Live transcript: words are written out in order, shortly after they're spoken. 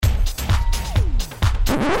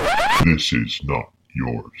This is not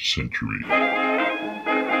your century.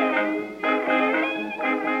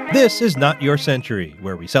 This is Not Your Century,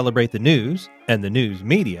 where we celebrate the news and the news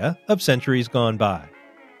media of centuries gone by.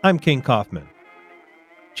 I'm King Kaufman.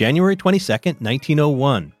 January 22nd,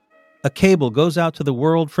 1901. A cable goes out to the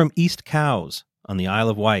world from East Cowes on the Isle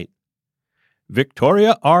of Wight.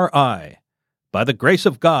 Victoria R.I., by the grace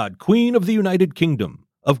of God, Queen of the United Kingdom,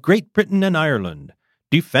 of Great Britain and Ireland,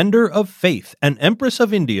 Defender of Faith and Empress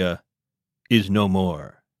of India, is no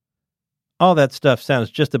more. All that stuff sounds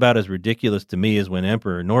just about as ridiculous to me as when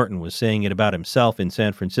Emperor Norton was saying it about himself in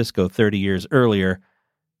San Francisco 30 years earlier,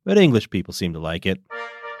 but English people seem to like it.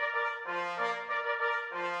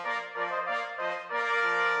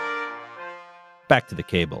 Back to the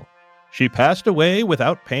cable. She passed away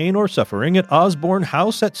without pain or suffering at Osborne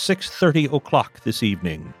House at 6:30 o'clock this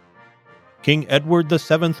evening. King Edward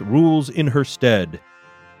VII rules in her stead.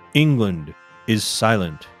 England is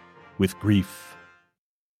silent with grief.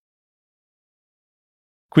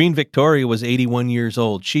 Queen Victoria was 81 years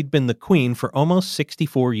old. She'd been the queen for almost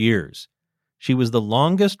 64 years. She was the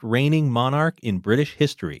longest reigning monarch in British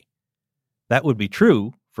history. That would be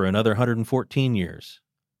true for another 114 years.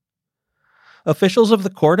 Officials of the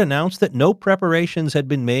court announced that no preparations had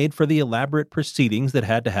been made for the elaborate proceedings that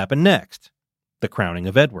had to happen next, the crowning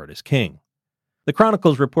of Edward as king. The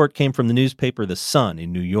Chronicle's report came from the newspaper The Sun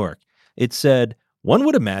in New York. It said, "One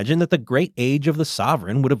would imagine that the great age of the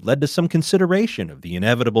sovereign would have led to some consideration of the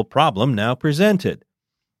inevitable problem now presented.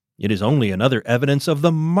 It is only another evidence of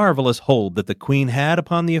the marvelous hold that the Queen had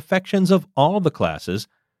upon the affections of all the classes,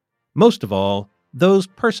 most of all, those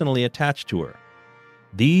personally attached to her.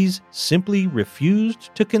 These simply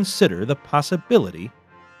refused to consider the possibility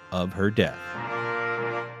of her death."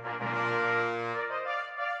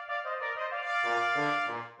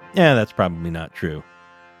 Yeah, that's probably not true.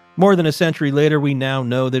 More than a century later, we now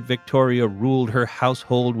know that Victoria ruled her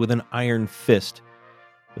household with an iron fist.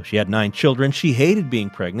 Though she had 9 children, she hated being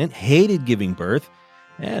pregnant, hated giving birth,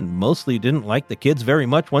 and mostly didn't like the kids very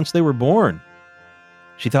much once they were born.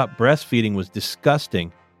 She thought breastfeeding was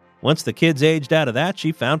disgusting. Once the kids aged out of that,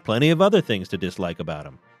 she found plenty of other things to dislike about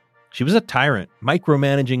them. She was a tyrant,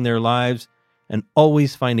 micromanaging their lives and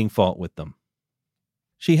always finding fault with them.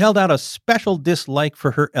 She held out a special dislike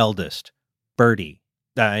for her eldest,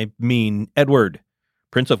 Edward,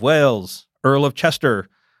 Prince of Wales, Earl of Chester,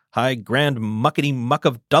 High Grand Muckety Muck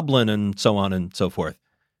of Dublin, and so on and so forth,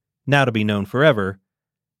 now to be known forever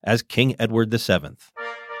as King Edward VII.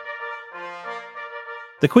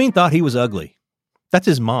 The Queen thought he was ugly. That's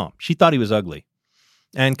his mom. She thought he was ugly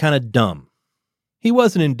and kind of dumb. He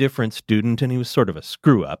was an indifferent student, and he was sort of a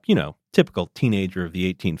screw-up, typical teenager of the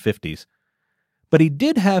 1850s. But he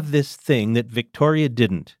did have this thing that Victoria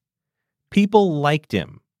didn't. People liked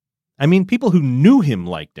him. I mean, people who knew him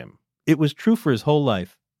liked him. It was true for his whole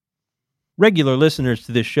life. Regular listeners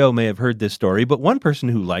to this show may have heard this story, but one person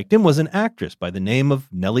who liked him was an actress by the name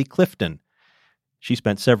of Nellie Clifton. She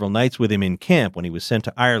spent several nights with him in camp when he was sent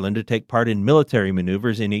to Ireland to take part in military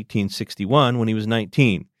maneuvers in 1861 when he was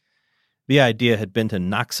 19. The idea had been to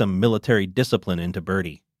knock some military discipline into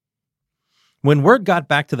Bertie. When word got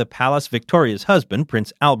back to the palace, Victoria's husband,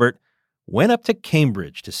 Prince Albert, went up to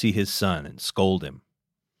Cambridge to see his son and scold him.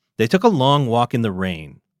 They took a long walk in the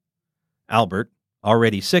rain. Albert,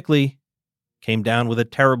 already sickly, came down with a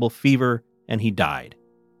terrible fever, and he died.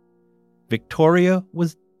 Victoria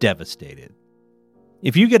was devastated.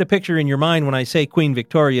 If you get a picture in your mind when I say Queen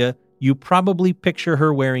Victoria, you probably picture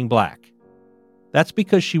her wearing black. That's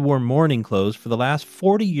because she wore mourning clothes for the last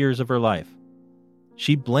 40 years of her life.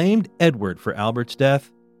 She blamed Edward for Albert's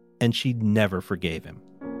death, and she never forgave him.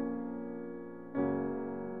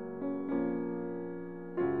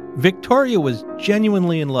 Victoria was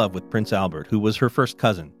genuinely in love with Prince Albert, who was her first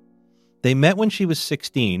cousin. They met when she was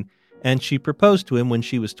 16, and she proposed to him when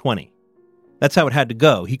she was 20. That's how it had to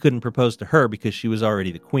go. He couldn't propose to her because she was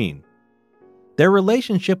already the queen. Their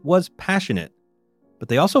relationship was passionate, but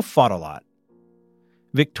they also fought a lot.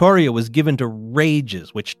 Victoria was given to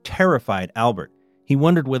rages which terrified Albert. He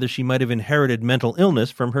wondered whether she might have inherited mental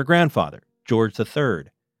illness from her grandfather, George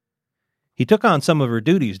III. He took on some of her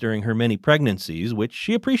duties during her many pregnancies, which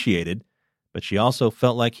she appreciated, but she also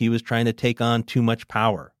felt like he was trying to take on too much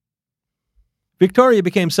power. Victoria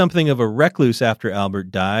became something of a recluse after Albert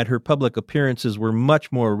died. Her public appearances were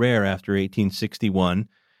much more rare after 1861,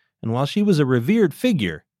 and while she was a revered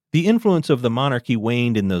figure, the influence of the monarchy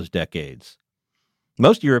waned in those decades.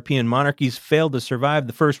 Most European monarchies failed to survive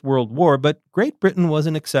the First World War, but Great Britain was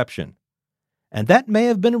an exception. And that may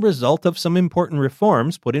have been a result of some important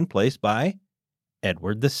reforms put in place by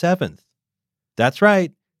Edward VII. That's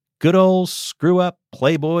right, good old screw-up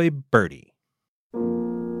Playboy Bertie.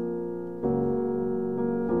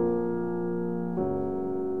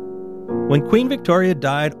 When Queen Victoria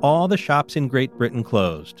died, all the shops in Great Britain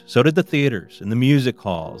closed. So did the theaters and the music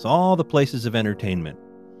halls, all the places of entertainment.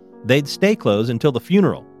 They'd stay closed until the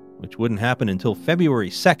funeral, which wouldn't happen until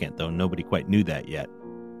February 2nd, though nobody quite knew that yet.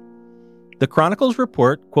 The Chronicle's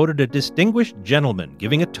report quoted a distinguished gentleman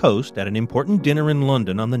giving a toast at an important dinner in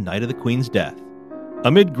London on the night of the Queen's death.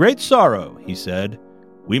 "Amid great sorrow," he said,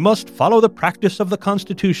 "we must follow the practice of the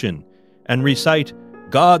Constitution and recite,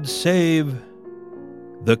 'God save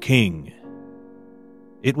the King.'"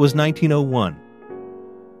 It was 1901.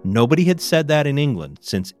 Nobody had said that in England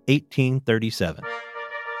since 1837.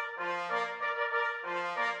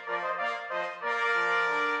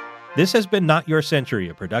 This has been Not Your Century,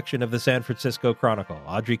 a production of the San Francisco Chronicle.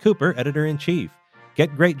 Audrey Cooper, editor-in-chief.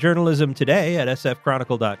 Get great journalism today at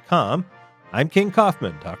sfchronicle.com. I'm King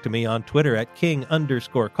Kaufman. Talk to me on Twitter at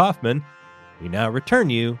King_Kaufman. We now return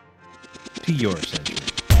you to your century.